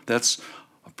brother, that's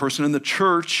a person in the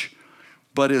church,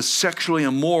 but is sexually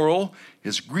immoral,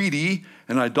 is greedy,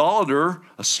 an idolater,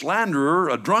 a slanderer,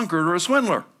 a drunkard, or a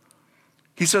swindler.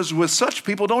 He says, with such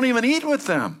people, don't even eat with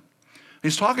them.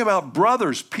 He's talking about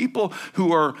brothers, people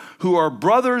who are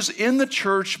brothers in the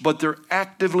church, but they're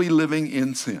actively living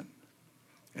in sin.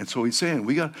 And so he's saying,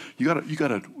 you got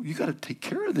to take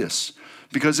care of this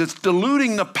because it's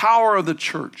diluting the power of the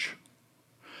church.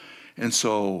 And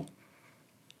so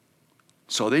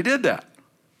they did that.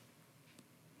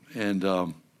 And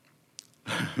you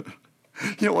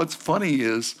know what's funny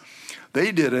is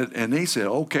they did it and they said,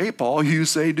 okay, Paul, you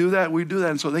say do that, we do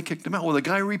that. And so they kicked him out. Well, the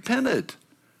guy repented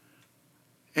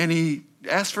and he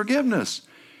asked forgiveness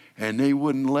and they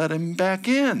wouldn't let him back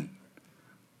in.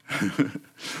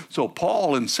 So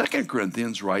Paul in 2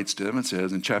 Corinthians writes to them and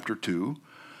says in chapter 2,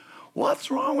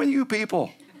 what's wrong with you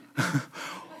people?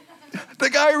 The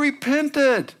guy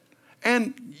repented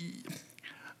and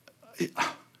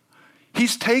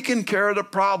he's taken care of the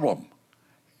problem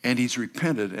and he's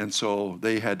repented, and so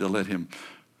they had to let him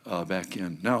back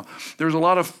in. Now, there's a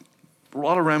lot of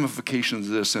ramifications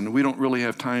of this, and we don't really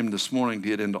have time this morning to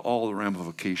get into all the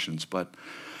ramifications, but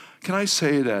can I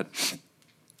say that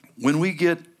when we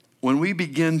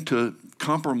begin to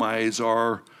compromise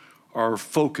our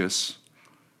focus,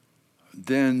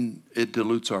 then it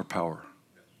dilutes our power.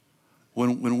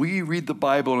 When we read the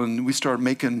Bible and we start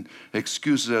making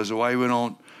excuses as to why we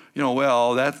don't, you know,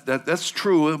 well, that's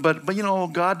true, but you know,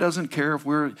 God doesn't care if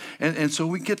we're, and so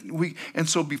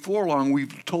before long we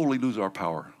totally lose our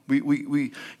power.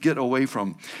 We get away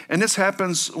from, and this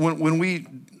happens when we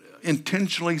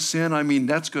intentionally sin. I mean,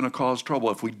 that's going to cause trouble.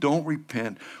 If we don't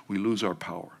repent, we lose our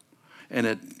power.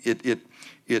 And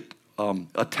it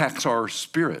attacks our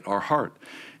spirit, our heart.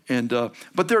 And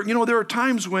but there are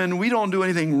times when we don't do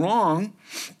anything wrong,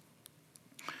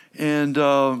 and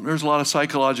there's a lot of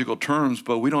psychological terms,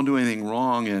 but we don't do anything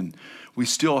wrong, and we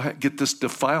still get this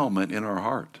defilement in our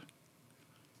heart.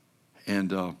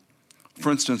 And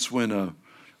for instance, when a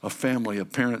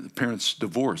parents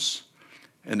divorce,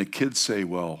 and the kids say,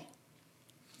 "Well,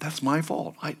 that's my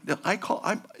fault.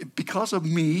 Because of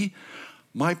me,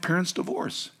 my parents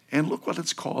divorce, and look what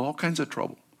it's called, all kinds of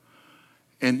trouble."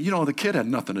 And the kid had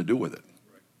nothing to do with it.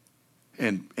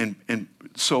 And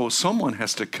so someone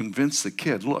has to convince the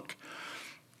kid, look,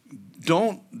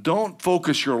 don't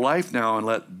focus your life now and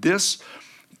let this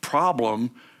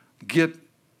problem get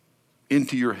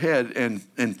into your head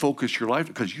and focus your life,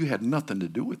 because you had nothing to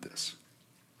do with this.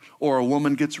 Or a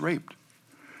woman gets raped,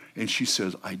 and she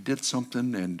says, "I did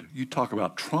something," and you talk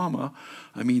about trauma.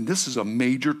 I mean, this is a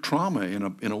major trauma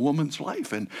in a woman's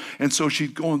life. And so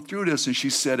she's going through this, and she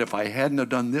said, "If I hadn't have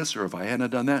done this, or if I hadn't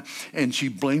have done that," and she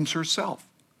blames herself.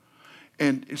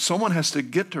 And someone has to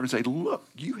get to her and say, "Look,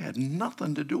 you had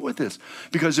nothing to do with this."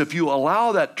 Because if you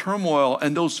allow that turmoil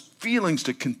and those feelings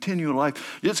to continue in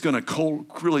life, it's going to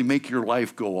really make your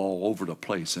life go all over the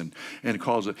place and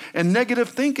cause it. And negative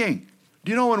thinking.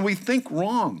 When we think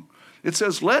wrong, it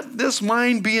says, "Let this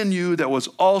mind be in you that was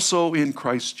also in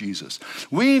Christ Jesus."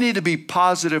 We need to be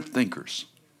positive thinkers.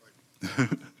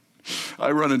 I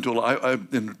run into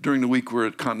during the week we're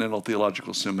at Continental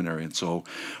Theological Seminary, and so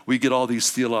we get all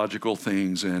these theological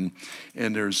things, and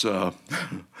there's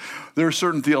there are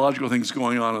certain theological things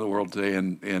going on in the world today,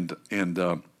 and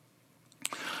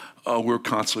we're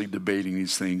constantly debating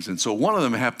these things. And so one of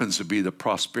them happens to be the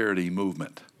prosperity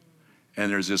movement,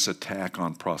 and there's this attack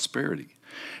on prosperity.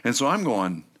 And so I'm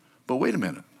going, but wait a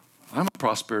minute. I'm a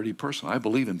prosperity person. I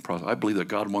believe in I believe that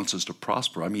God wants us to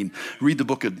prosper. I mean, read the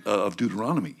book of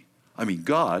Deuteronomy. I mean,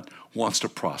 God wants to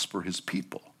prosper his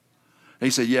people. They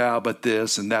say, "Yeah, but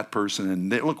this and that person, and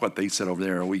look what they said over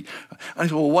there." I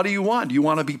said, "Well, what do you want? Do you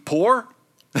want to be poor?"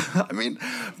 I mean,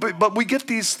 but we get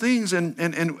these things,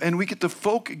 and we get to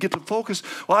focus.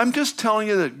 Well, I'm just telling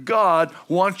you that God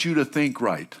wants you to think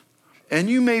right. And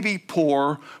you may be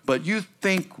poor, but you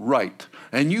think right.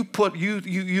 And you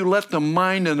let the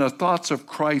mind and the thoughts of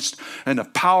Christ and the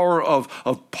power of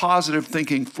positive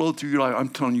thinking flow through your life. I'm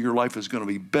telling you, your life is going to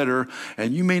be better.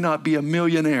 And you may not be a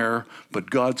millionaire, but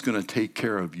God's going to take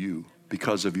care of you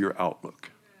because of your outlook.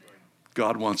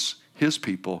 God wants his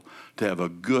people to have a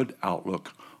good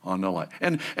outlook on their life.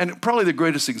 And probably the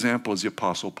greatest example is the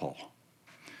Apostle Paul.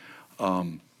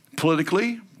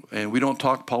 Politically, and we don't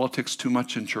talk politics too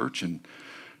much in church, and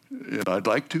I'd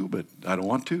like to, but I don't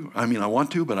want to. I mean, I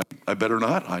want to, but I better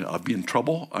not. I'll be in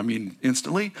trouble,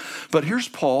 instantly. But here's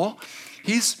Paul.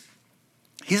 He's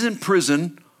in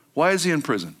prison. Why is he in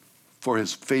prison? For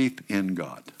his faith in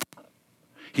God.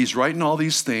 He's writing all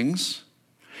these things.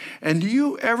 And do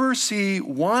you ever see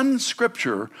one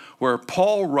scripture where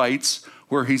Paul writes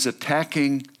where he's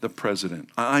attacking the president?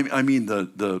 I mean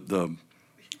the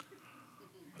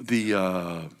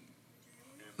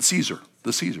Caesar,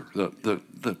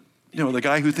 the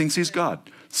guy who thinks he's God,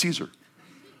 Caesar.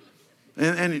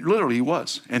 And literally he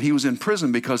was. And he was in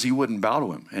prison because he wouldn't bow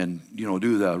to him and,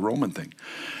 do the Roman thing.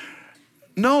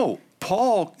 No,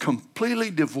 Paul completely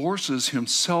divorces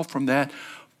himself from that,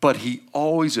 but he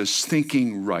always is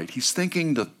thinking right. He's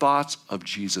thinking the thoughts of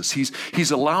Jesus.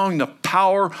 He's allowing the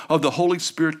power of the Holy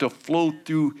Spirit to flow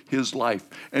through his life.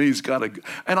 And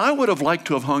and I would have liked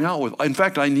to have hung out with, in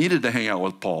fact, I needed to hang out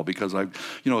with Paul because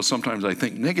sometimes I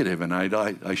think negative, and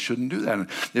I shouldn't do that. And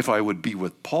if I would be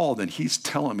with Paul, then he's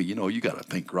telling me, you got to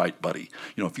think right, buddy.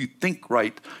 If you think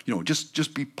right,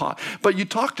 just be positive. But you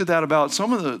talk to that about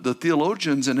some of the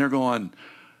theologians, and they're going,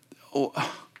 "Oh,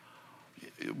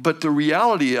 but the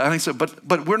reality," and I said,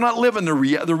 but we're not living the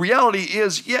reality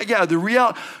is, the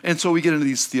reality. And so we get into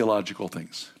these theological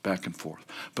things back and forth.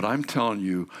 But I'm telling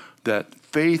you that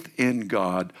faith in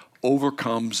God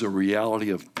overcomes the reality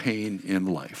of pain in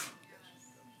life.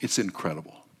 It's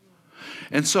incredible.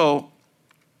 And so,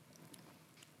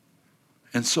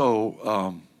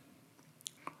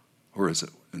 where is it?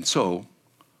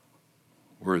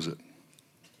 Where is it?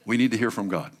 We need to hear from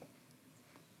God.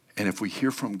 And if we hear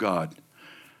from God,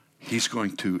 he's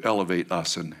going to elevate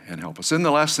us and help us. And the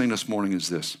last thing this morning is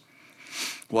this.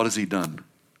 What has he done?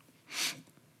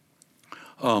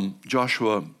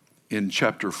 Joshua in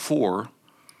chapter 4,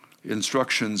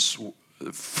 instructions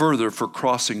further for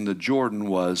crossing the Jordan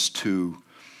was to,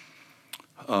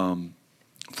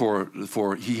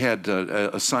 he had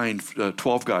assigned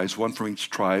 12 guys, one from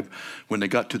each tribe, when they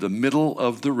got to the middle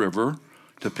of the river,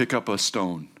 to pick up a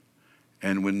stone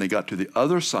And when they got to the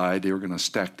other side, they were going to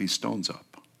stack these stones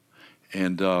up.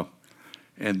 And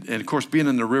of course, being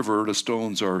in the river, the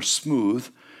stones are smooth.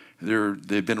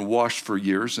 They've been washed for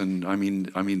years, and I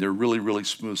mean they're really, really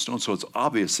smooth stones. So it's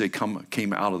obvious they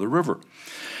came out of the river.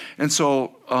 And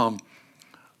so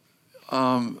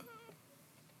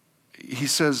he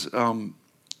says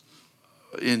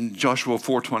in Joshua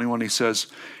 4:21, he says,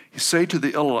 "Say to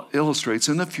the illustrates,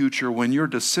 in the future, when your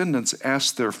descendants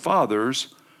ask their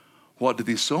fathers, what do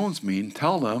these stones mean?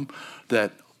 Tell them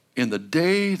that in the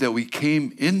day that we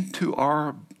came into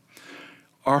our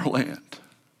land,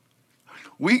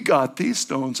 we got these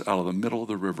stones out of the middle of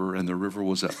the river, and the river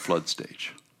was at flood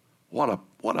stage." What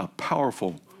a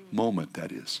powerful moment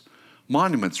that is.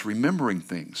 Monuments, remembering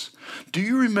things. Do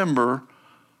you remember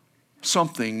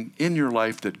something in your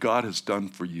life that God has done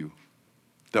for you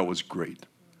that was great?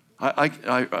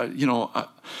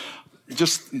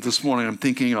 Just this morning I'm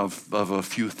thinking of a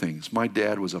few things. My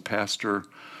dad was a pastor.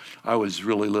 I was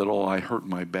really little. I hurt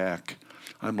my back.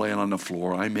 I'm laying on the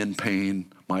floor. I'm in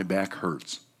pain. My back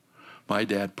hurts. My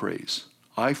dad prays.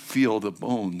 I feel the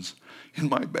bones in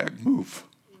my back move.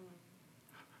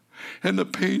 And the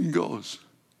pain goes.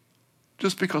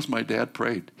 Just because my dad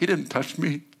prayed. He didn't touch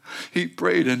me. He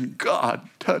prayed and God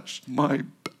touched my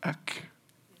back.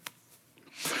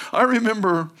 I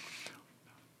remember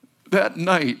that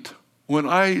night when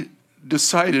I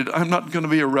decided I'm not going to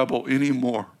be a rebel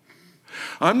anymore.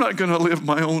 I'm not going to live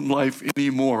my own life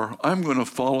anymore. I'm going to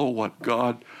follow what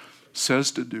God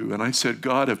says to do. And I said,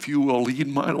 God, if you will lead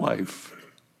my life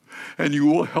and you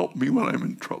will help me when I'm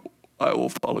in trouble, I will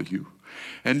follow you.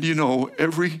 And you know,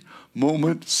 every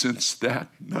moment since that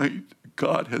night,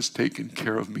 God has taken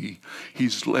care of me.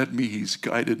 He's led me. He's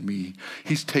guided me.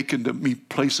 He's taken me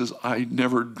places I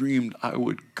never dreamed I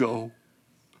would go.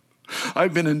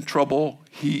 I've been in trouble.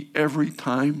 Every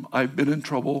time I've been in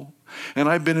trouble, and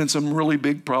I've been in some really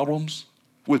big problems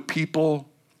with people,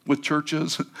 with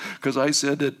churches, because I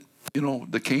said that,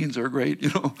 the Canes are great,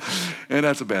 and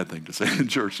that's a bad thing to say in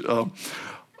church.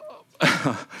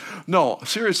 No,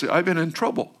 seriously, I've been in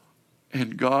trouble,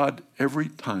 and God every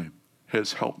time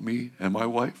has helped me and my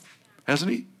wife,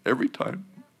 hasn't he? Every time.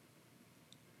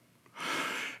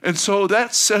 And so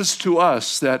that says to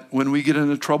us that when we get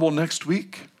into trouble next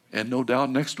week, and no doubt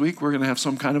next week we're going to have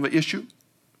some kind of an issue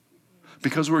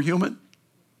because we're human,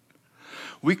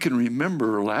 we can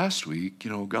remember last week,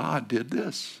 God did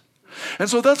this. And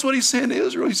so that's what he's saying to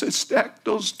Israel. He says, stack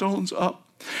those stones up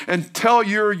and tell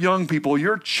your young people,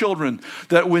 your children,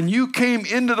 that when you came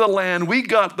into the land, we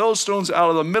got those stones out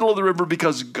of the middle of the river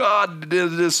because God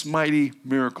did this mighty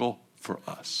miracle for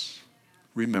us.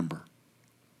 Remember.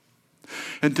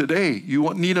 And today,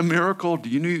 you need a miracle? Do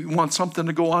you want something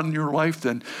to go on in your life?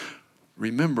 Then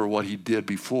remember what he did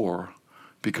before,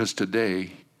 because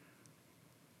today,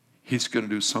 he's going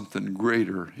to do something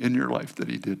greater in your life than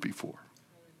he did before.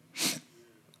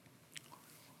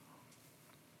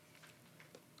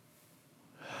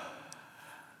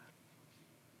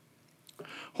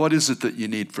 What is it that you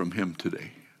need from him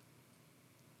today?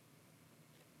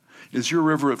 Is your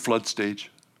river at flood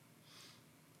stage?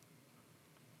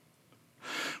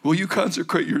 Will you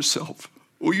consecrate yourself?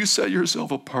 Will you set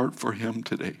yourself apart for him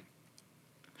today?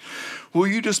 Will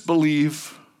you just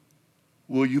believe?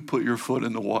 Will you put your foot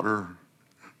in the water?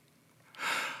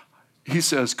 He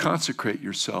says, consecrate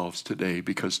yourselves today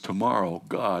because tomorrow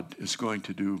God is going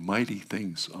to do mighty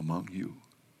things among you.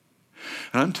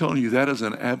 And I'm telling you, that is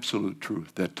an absolute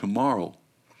truth, that tomorrow,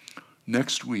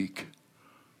 next week,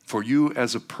 for you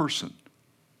as a person,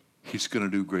 he's going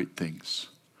to do great things.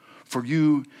 For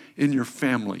you in your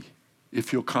family,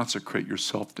 if you'll consecrate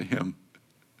yourself to him,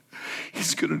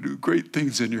 he's going to do great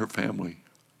things in your family.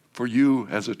 For you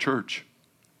as a church,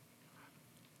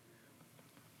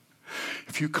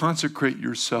 if you consecrate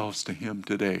yourselves to him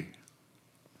today,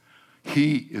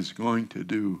 he is going to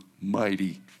do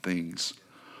mighty things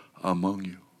among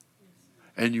you.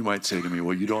 And you might say to me,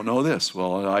 well, you don't know this.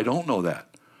 Well, I don't know that.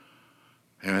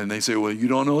 And they say, well, you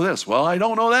don't know this. Well, I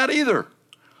don't know that either.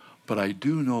 But I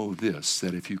do know this,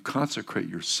 that if you consecrate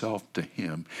yourself to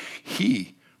him,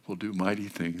 he will do mighty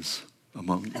things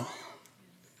among you.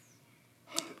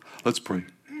 Let's pray.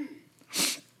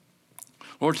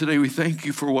 Lord, today we thank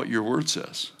you for what your word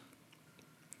says.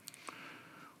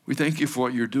 We thank you for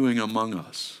what you're doing among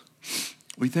us.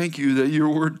 We thank you that your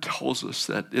word tells us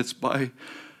that it's by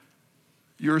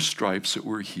your stripes that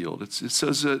we're healed. It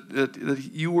says that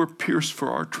you were pierced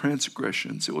for our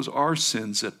transgressions. It was our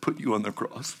sins that put you on the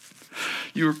cross.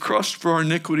 You were crushed for our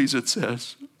iniquities, it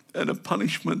says, and a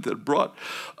punishment that brought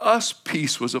us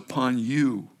peace was upon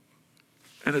you.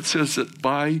 And it says that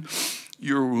by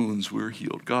your wounds we're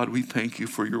healed. God, we thank you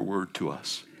for your word to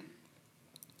us.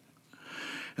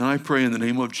 And I pray in the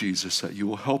name of Jesus that you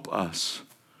will help us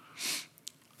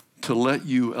to let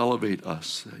you elevate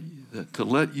us, to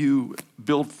let you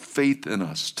build faith in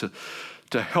us,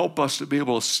 to help us to be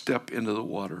able to step into the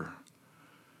water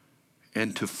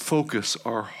and to focus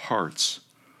our hearts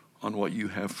on what you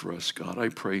have for us, God. I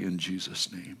pray in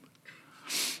Jesus' name.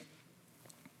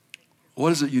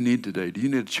 What is it you need today? Do you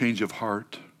need a change of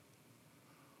heart?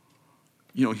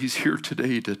 You know, he's here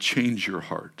today to change your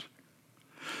heart.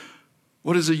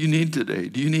 What is it you need today?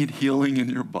 Do you need healing in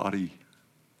your body?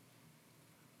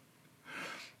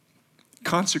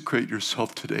 Consecrate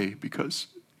yourself today because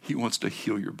he wants to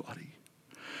heal your body.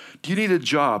 Do you need a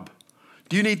job?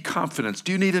 Do you need confidence?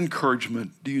 Do you need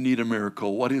encouragement? Do you need a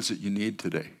miracle? What is it you need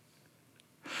today?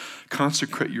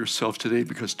 Consecrate yourself today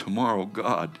because tomorrow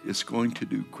God is going to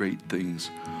do great things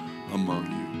among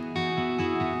you.